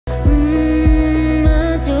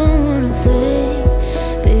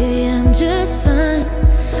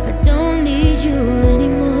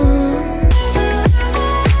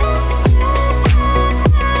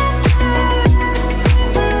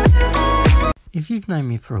If you've known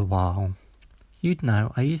me for a while, you'd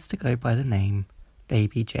know I used to go by the name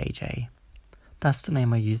Baby JJ. That's the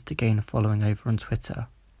name I used to gain a following over on Twitter.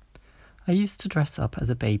 I used to dress up as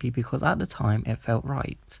a baby because at the time it felt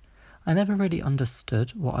right. I never really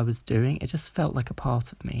understood what I was doing, it just felt like a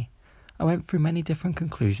part of me. I went through many different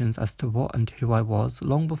conclusions as to what and who I was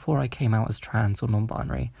long before I came out as trans or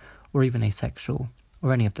non-binary, or even asexual,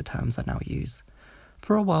 or any of the terms I now use.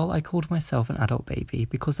 For a while I called myself an adult baby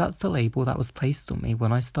because that's the label that was placed on me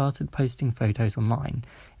when I started posting photos online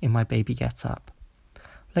in my baby get-up.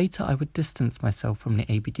 Later I would distance myself from the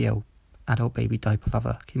ABDL, adult baby diaper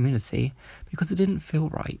lover community, because it didn't feel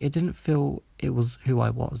right, it didn't feel it was who I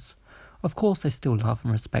was. Of course I still love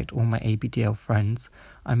and respect all my ABDL friends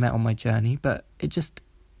I met on my journey, but it just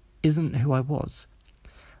isn't who I was.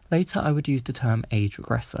 Later I would use the term age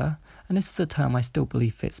regressor, and this is a term I still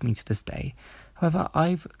believe fits me to this day. However,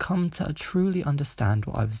 I've come to truly understand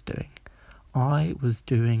what I was doing. I was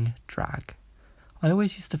doing drag. I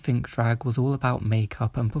always used to think drag was all about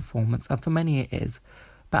makeup and performance, and for many it is,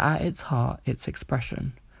 but at its heart, it's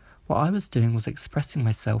expression. What I was doing was expressing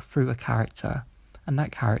myself through a character, and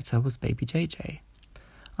that character was Baby JJ.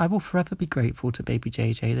 I will forever be grateful to Baby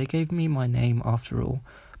JJ. They gave me my name after all,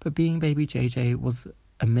 but being Baby JJ was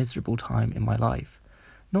a miserable time in my life.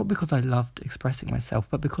 Not because I loved expressing myself,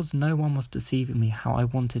 but because no one was perceiving me how I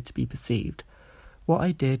wanted to be perceived. What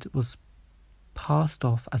I did was passed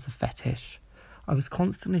off as a fetish. I was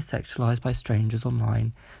constantly sexualized by strangers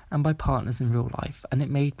online and by partners in real life, and it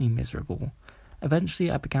made me miserable. Eventually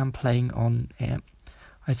I began playing on it.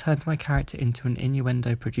 I turned my character into an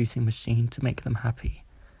innuendo-producing machine to make them happy.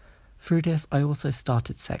 Through this, I also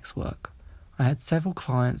started sex work. I had several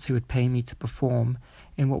clients who would pay me to perform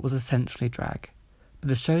in what was essentially drag, but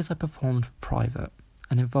the shows I performed were private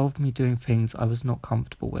and involved me doing things I was not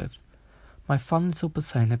comfortable with. My fun little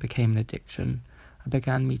persona became an addiction. I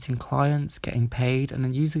began meeting clients, getting paid, and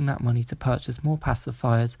then using that money to purchase more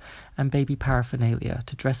pacifiers and baby paraphernalia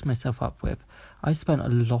to dress myself up with. I spent a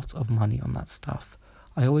lot of money on that stuff.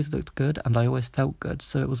 I always looked good and I always felt good,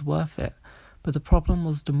 so it was worth it. But the problem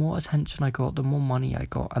was the more attention I got, the more money I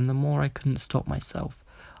got, and the more I couldn't stop myself.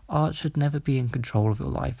 Art should never be in control of your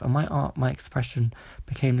life, and my art, my expression,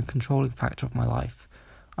 became the controlling factor of my life.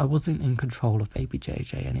 I wasn't in control of Baby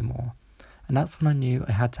JJ anymore, and that's when I knew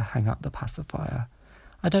I had to hang up the pacifier.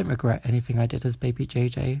 I don't regret anything I did as Baby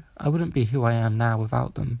JJ. I wouldn't be who I am now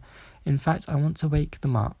without them. In fact, I want to wake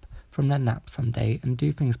them up from their nap someday and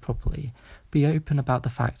do things properly, be open about the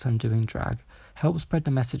fact I'm doing drag, help spread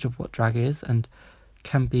the message of what drag is and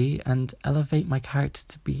can be, and elevate my character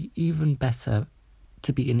to be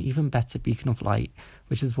an even better beacon of light,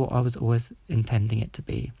 which is what I was always intending it to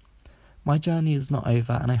be. My journey is not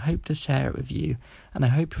over, and I hope to share it with you, and I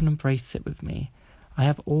hope you'll embrace it with me. I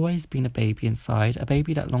have always been a baby inside, a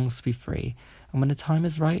baby that longs to be free, and when the time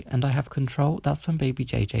is right and I have control, that's when Baby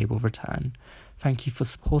JJ will return. Thank you for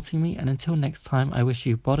supporting me, and until next time, I wish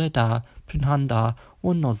you Bore Da, Prynhawn Da,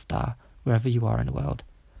 or Nos Da, wherever you are in the world.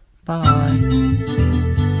 Bye!